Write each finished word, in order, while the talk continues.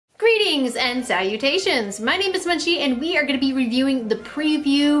Greetings and salutations! My name is Munchie and we are going to be reviewing the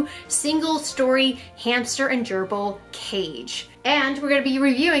Prevue Single Story Hamster and Gerbil Cage. And we're going to be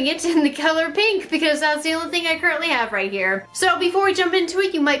reviewing it in the color pink because that's the only thing I currently have right here. So before we jump into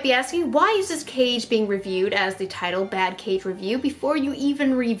it, you might be asking, why is this cage being reviewed as the title Bad Cage Review before you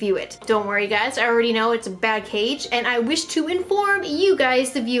even review it? Don't worry guys, I already know it's a bad cage and I wish to inform you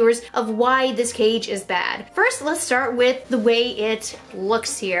guys, the viewers, of why this cage is bad. First, let's start with the way it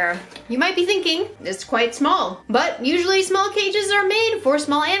looks here. You might be thinking, it's quite small, but usually small cages are made for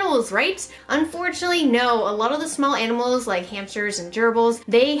small animals, right? Unfortunately, no. A lot of the small animals like hamsters and gerbils,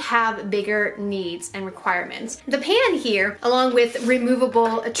 they have bigger needs and requirements. The pan here, along with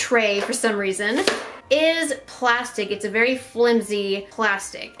removable tray for some reason, is plastic. It's a very flimsy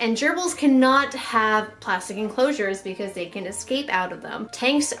plastic. And gerbils cannot have plastic enclosures because they can escape out of them.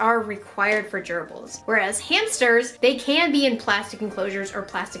 Tanks are required for gerbils. Whereas hamsters, they can be in plastic enclosures or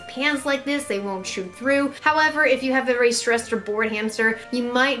plastic pans like this. They won't chew through. However, if you have a very stressed or bored hamster, you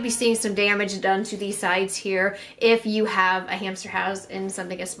might be seeing some damage done to these sides here if you have a hamster house in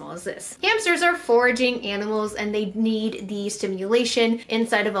something as small as this. Hamsters are foraging animals and they need the stimulation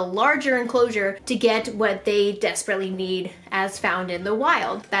inside of a larger enclosure to get what they desperately need as found in the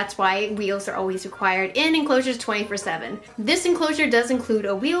wild. That's why wheels are always required in enclosures 24/7. This enclosure does include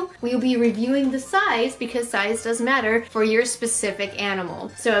a wheel. We'll be reviewing the size because size does matter for your specific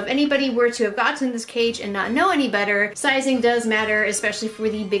animal. So if anybody were to have gotten this cage and not know any better, sizing does matter, especially for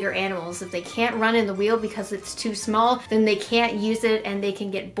the bigger animals. If they can't run in the wheel because it's too small, then they can't use it and they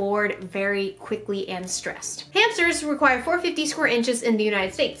can get bored very quickly and stressed. Hamsters require 450 square inches in the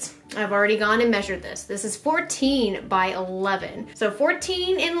United States. I've already gone and measured this. This is 14 by 11. So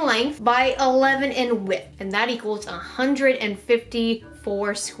 14 in length by 11 in width, and that equals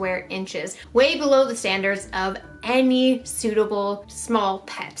 154 square inches, way below the standards of any suitable small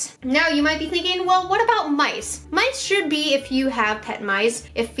pet. Now you might be thinking, well, what about mice? Mice should be, if you have pet mice,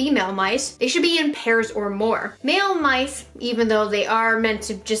 if female mice, they should be in pairs or more. Male mice, even though they are meant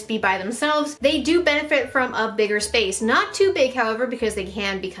to just be by themselves, they do benefit from a bigger space. Not too big, however, because they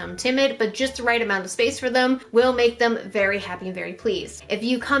can become timid, but just the right amount of space for them will make them very happy and very pleased. If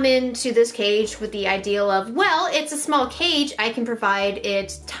you come into this cage with the ideal of, well, it's a small cage, I can provide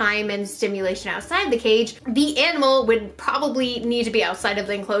it time and stimulation outside the cage, the animal would probably need to be outside of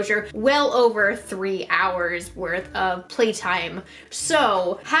the enclosure well over 3 hours worth of playtime.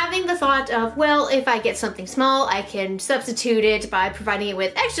 So having the thought of, well, if I get something small, I can substitute it by providing it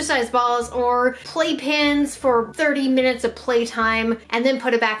with exercise balls or playpens for 30 minutes of playtime and then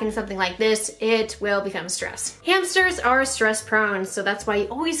put it back in something like this, it will become stress. Hamsters are stress prone, so that's why you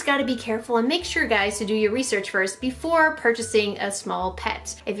always gotta be careful and make sure, guys, to do your research first before purchasing a small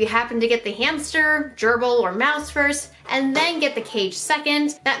pet. If you happen to get the hamster, gerbil, or mouse first, and then get the cage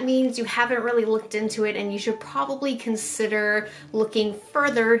second, that means you haven't really looked into it and you should probably consider looking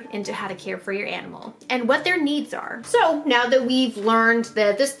further into how to care for your animal and what their needs are. So now that we've learned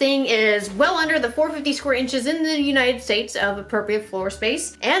that this thing is well under the 450 square inches in the United States of appropriate floor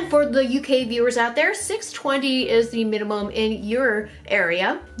space, and for the UK viewers out there, 620 is the minimum in your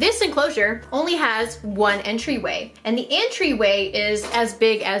area, this enclosure only has one entryway, and the entryway is as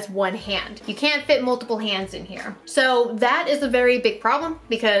big as one hand. You can't fit multiple hands in here. So that is a very big problem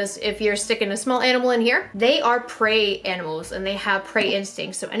because if you're sticking a small animal in here, they are prey animals and they have prey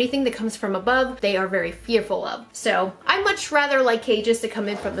instincts. So anything that comes from above, they are very fearful of. So I much rather like cages to come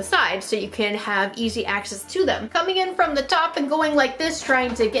in from the side so you can have easy access to them. Coming in from the top and going like this,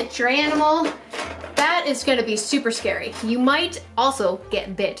 trying to get your animal, that is going to be super scary. You might also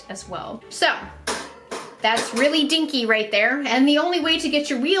get bit as well. So that's really dinky right there. And the only way to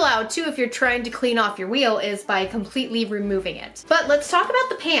get your wheel out too, if you're trying to clean off your wheel, is by completely removing it. But let's talk about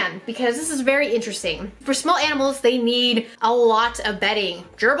the pan because this is very interesting. For small animals, they need a lot of bedding.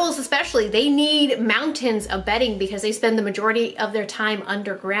 Gerbils especially, they need mountains of bedding because they spend the majority of their time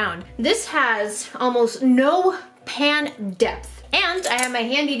underground. This has almost no pan depth. And I have my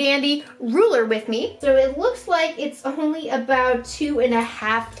handy dandy ruler with me. So it looks like it's only about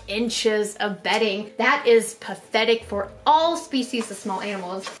 2.5 inches of bedding. That is pathetic for all species of small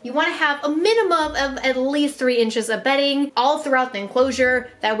animals. You want to have a minimum of at least 3 inches of bedding all throughout the enclosure.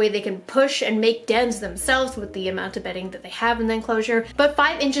 That way they can push and make dens themselves with the amount of bedding that they have in the enclosure. But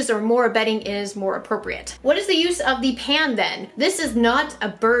 5 inches or more of bedding is more appropriate. What is the use of the pan then? This is not a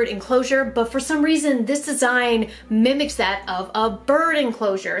bird enclosure, but for some reason this design mimics that of a a bird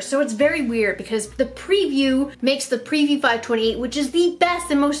enclosure. So it's very weird because the Prevue makes the Prevue 528, which is the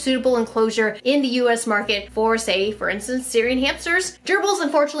best and most suitable enclosure in the US market for, say, for instance, Syrian hamsters. Gerbils,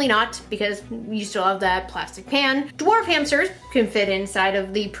 unfortunately not, because you still have that plastic pan. Dwarf hamsters can fit inside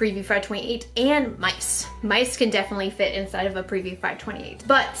of the Prevue 528, and mice. Mice can definitely fit inside of a Prevue 528.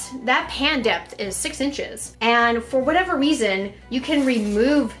 But that pan depth is 6 inches. And for whatever reason, you can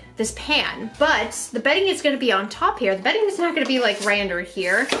remove this pan, but the bedding is going to be on top here. The bedding is not going to be like right under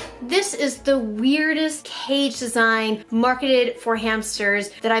here. This is the weirdest cage design marketed for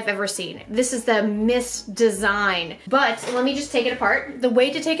hamsters that I've ever seen. This is the misdesign. But let me just take it apart. The way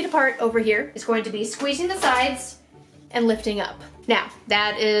to take it apart over here is going to be squeezing the sides and lifting up. Now,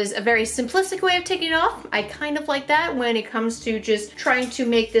 that is a very simplistic way of taking it off. I kind of like that when it comes to just trying to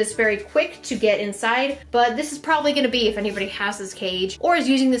make this very quick to get inside, but this is probably gonna be if anybody has this cage or is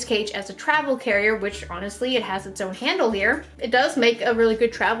using this cage as a travel carrier, which honestly, it has its own handle here. It does make a really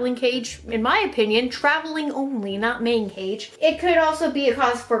good traveling cage, in my opinion, traveling only, not main cage. It could also be a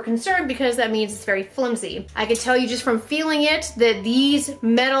cause for concern because that means it's very flimsy. I can tell you just from feeling it that these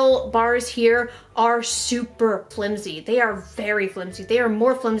metal bars here are super flimsy. They are very flimsy. They are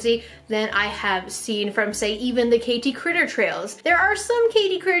more flimsy than I have seen from, say, even the KT Critter trails. There are some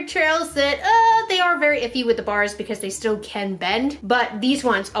KT Critter trails that they are very iffy with the bars because they still can bend, but these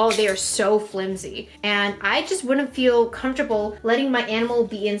ones, oh, they are so flimsy. And I just wouldn't feel comfortable letting my animal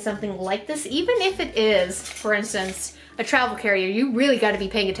be in something like this, even if it is, for instance, a travel carrier. You really got to be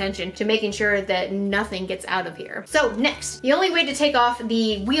paying attention to making sure that nothing gets out of here. So next, the only way to take off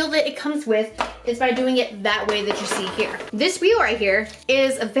the wheel that it comes with is by doing it that way that you see here. This wheel right here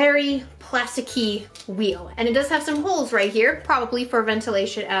is a very plasticky wheel, and it does have some holes right here, probably for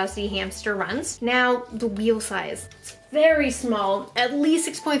ventilation as the hamster runs. Now, the wheel size. It's very small. At least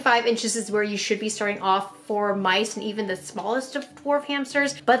 6.5 inches is where you should be starting off for mice and even the smallest of dwarf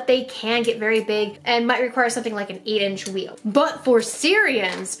hamsters, but they can get very big and might require something like an 8-inch wheel. But for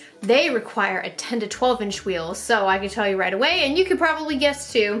Syrians, they require a 10 to 12-inch wheel, so I can tell you right away, and you could probably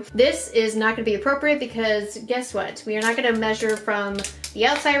guess too, this is not going to be appropriate because guess what? We are not going to measure from the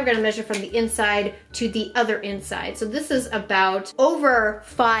outside, we're going to measure from the inside to the other inside. So this is about over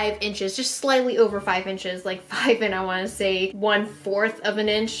 5 inches, just slightly over 5 inches, like 5 and I want to say 1/4 of an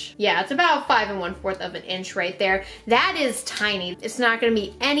inch. Yeah, it's about 5 1/4 of an inch right there. That is tiny. It's not going to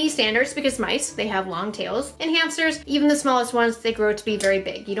be any standards because mice, they have long tails, and hamsters, even the smallest ones, they grow to be very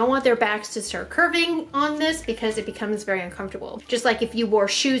big. You don't want their backs to start curving on this because it becomes very uncomfortable. Just like if you wore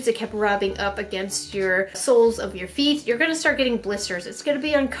shoes that kept rubbing up against your soles of your feet, you're going to start getting blisters. It's going to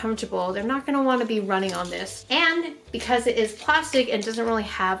be uncomfortable. They're not going to want to be running on this. And because it is plastic and doesn't really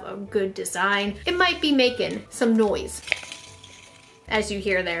have a good design, it might be making some noise, as you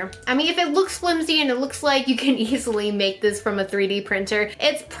hear there. I mean, if it looks flimsy and it looks like you can easily make this from a 3D printer,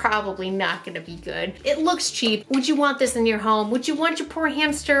 it's probably not gonna be good. It looks cheap. Would you want this in your home? Would you want your poor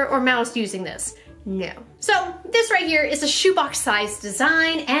hamster or mouse using this? No. So this right here is a shoebox size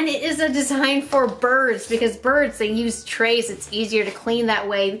design, and it is a design for birds because birds, they use trays. It's easier to clean that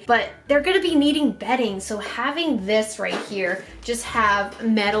way, but they're gonna be needing bedding. So having this right here just have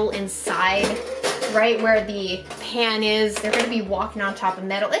metal inside, right where the pan is, they're gonna be walking on top of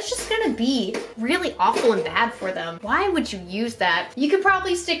metal. It's just gonna be really awful and bad for them. Why would you use that? You could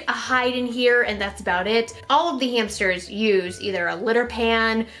probably stick a hide in here and that's about it. All of the hamsters use either a litter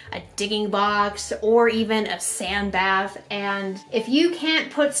pan, a digging box, or even a sand bath. And if you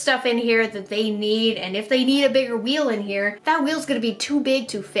can't put stuff in here that they need, and if they need a bigger wheel in here, that wheel's gonna be too big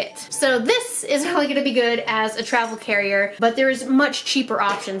to fit. So this is only gonna be good as a travel carrier, but there's much cheaper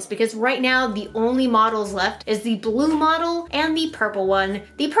options because right now the only models left is the blue model and the purple one.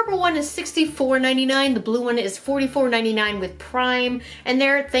 The purple one is $64.99, the blue one is $44.99 with Prime, and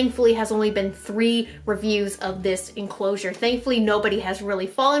there thankfully has only been 3 reviews of this enclosure. Thankfully nobody has really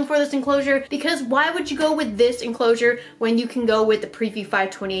fallen for this enclosure because why would you go with this enclosure when you can go with the Prevue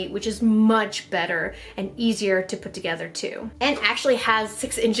 528, which is much better and easier to put together too, and actually has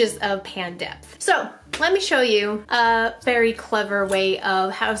 6 inches of pan depth. So let me show you a very clever way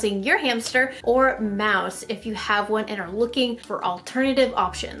of housing your hamster or mouse if you have one and are looking for alternative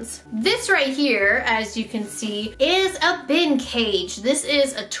options. This right here, as you can see, is a bin cage. This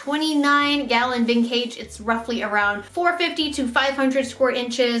is a 29-gallon bin cage. It's roughly around 450 to 500 square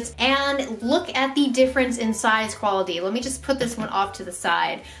inches. And look at the difference in size quality. Let me just put this one off to the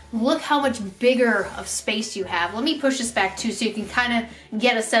side. Look how much bigger of space you have. Let me push this back too so you can kind of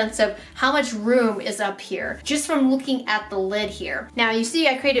get a sense of how much room is up here just from looking at the lid here. Now you see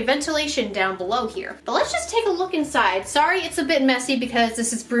I created ventilation down below here, but let's just take a look inside. Sorry, it's a bit messy because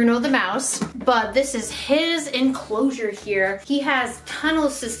this is Bruno the mouse, but this is his enclosure here. He has tunnel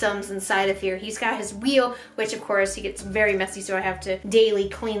systems inside of here. He's got his wheel, which of course he gets very messy, so I have to daily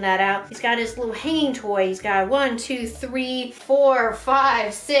clean that out. He's got his little hanging toy. He's got 1, 2, 3, 4,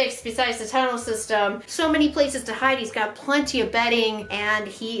 5, 6 besides the tunnel system. So many places to hide. He's got plenty of bedding and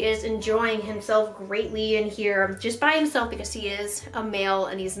he is enjoying himself greatly in here just by himself because he is a male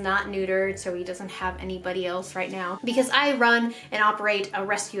and he's not neutered, so he doesn't have anybody else right now. Because I run and operate a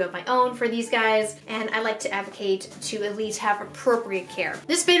rescue of my own for these guys, and I like to advocate to at least have appropriate care.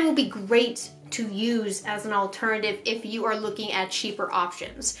 This bin will be great to use as an alternative if you are looking at cheaper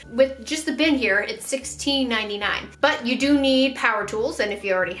options. With just the bin here, it's $16.99. But you do need power tools, and if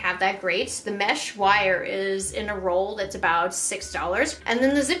you already have that, great. The mesh wire is in a roll that's about $6. And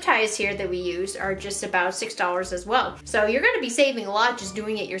then the zip ties here that we use are just about $6 as well. So you're gonna be saving a lot just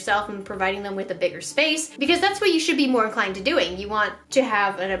doing it yourself and providing them with a bigger space, because that's what you should be more inclined to doing. You want to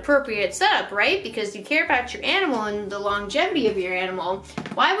have an appropriate setup, right? Because you care about your animal and the longevity of your animal.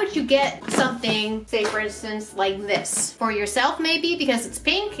 Why would you get something, say for instance, like this? For yourself maybe, because it's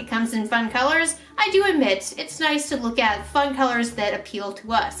pink, it comes in fun colors. I do admit, it's nice to look at fun colors that appeal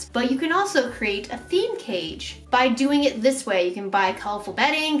to us. But you can also create a theme cage. By doing it this way, you can buy colorful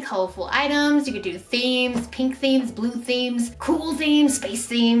bedding, colorful items, you can do themes, pink themes, blue themes, cool themes, space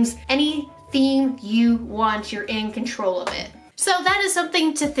themes, any theme you want, you're in control of it. So that is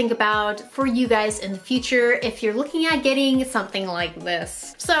something to think about for you guys in the future if you're looking at getting something like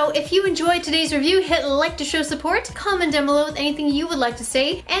this. So if you enjoyed today's review, hit like to show support, comment down below with anything you would like to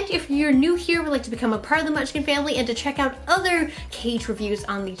say, and if you're new here, would like to become a part of the Munchkin family and to check out other cage reviews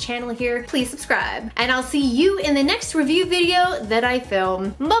on the channel here, please subscribe. And I'll see you in the next review video that I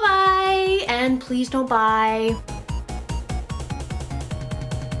film. Bye bye, and please don't buy.